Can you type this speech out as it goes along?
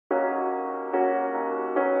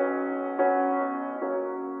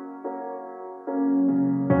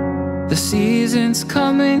The seasons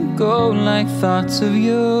come and go like thoughts of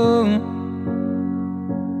you.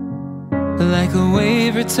 Like a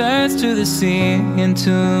wave returns to the sea,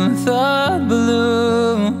 into the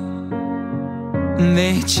blue.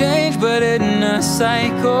 They change but in a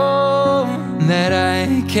cycle that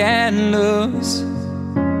I can't lose.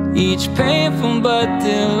 Each painful but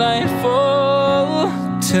delightful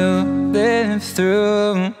to live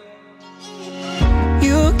through.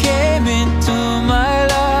 You came into my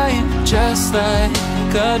life just like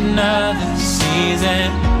another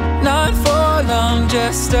season. Not for long,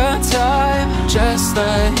 just a time, just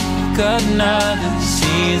like another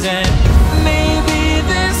season. Maybe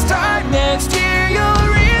this time next year you'll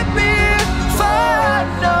reappear for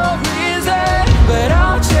no reason, but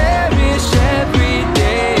I'll cherish every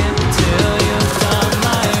day until you come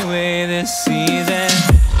my way this season.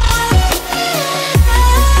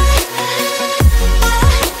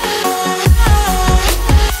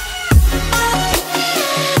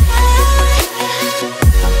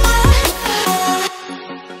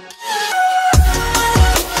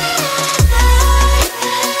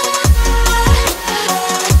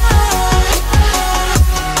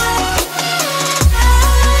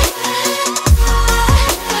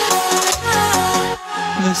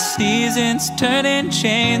 Seasons turn and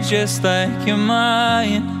change just like your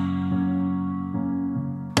mind.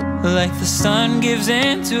 Like the sun gives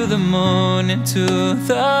into the moon, into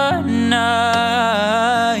the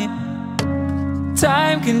night.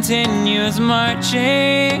 Time continues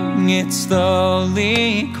marching, it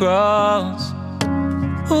slowly crawls.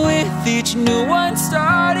 With each new one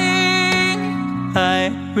starting,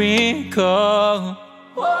 I recall.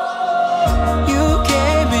 You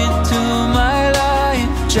came into my life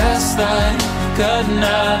just like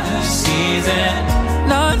another season.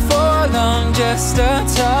 Not for long, just a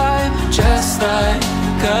time, just like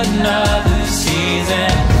another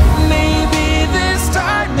season. Maybe this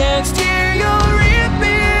time next year you'll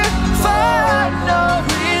reappear for no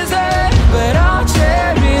reason, but I'll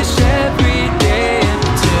cherish every day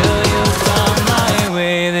until you come my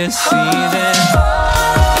way this season.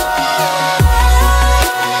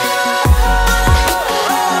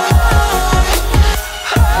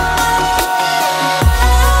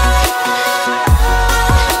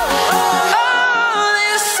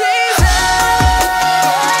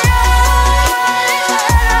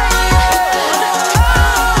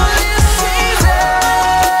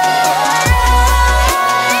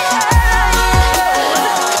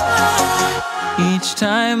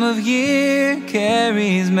 Time of year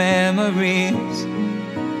carries memories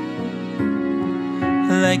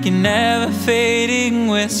like a never fading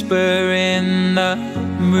whisper in the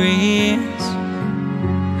breeze.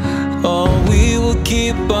 Oh, we will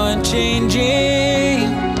keep on changing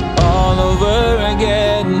all over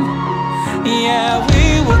again. Yeah, we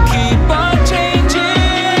will keep on changing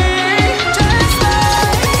just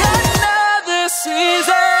like another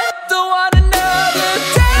season. Don't want another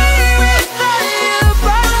day without you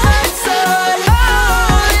by my side.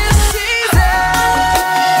 Oh, this season.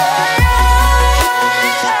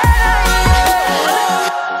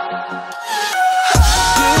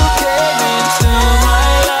 You came into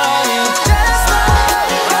my life just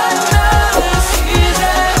like another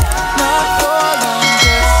season. Not for long,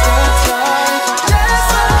 just a time, just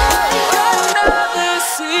like another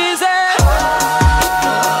season.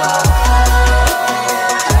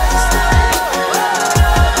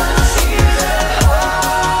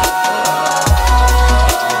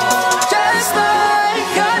 Just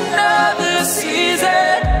like another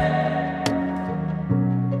season.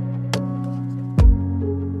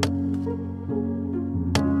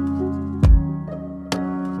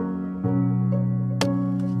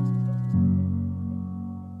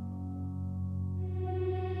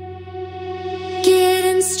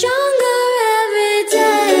 Getting stronger every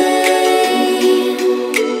day.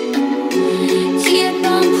 Keep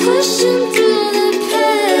on pushing through the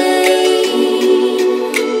pain.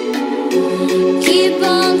 Keep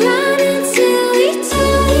on grinding till we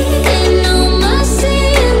die. Ain't no mercy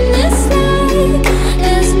in this life.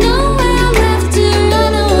 There's nowhere left to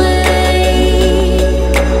run away.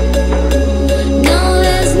 No,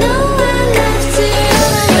 there's nowhere left to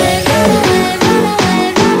run away. Run away, run away,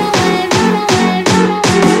 run away, run away, run away.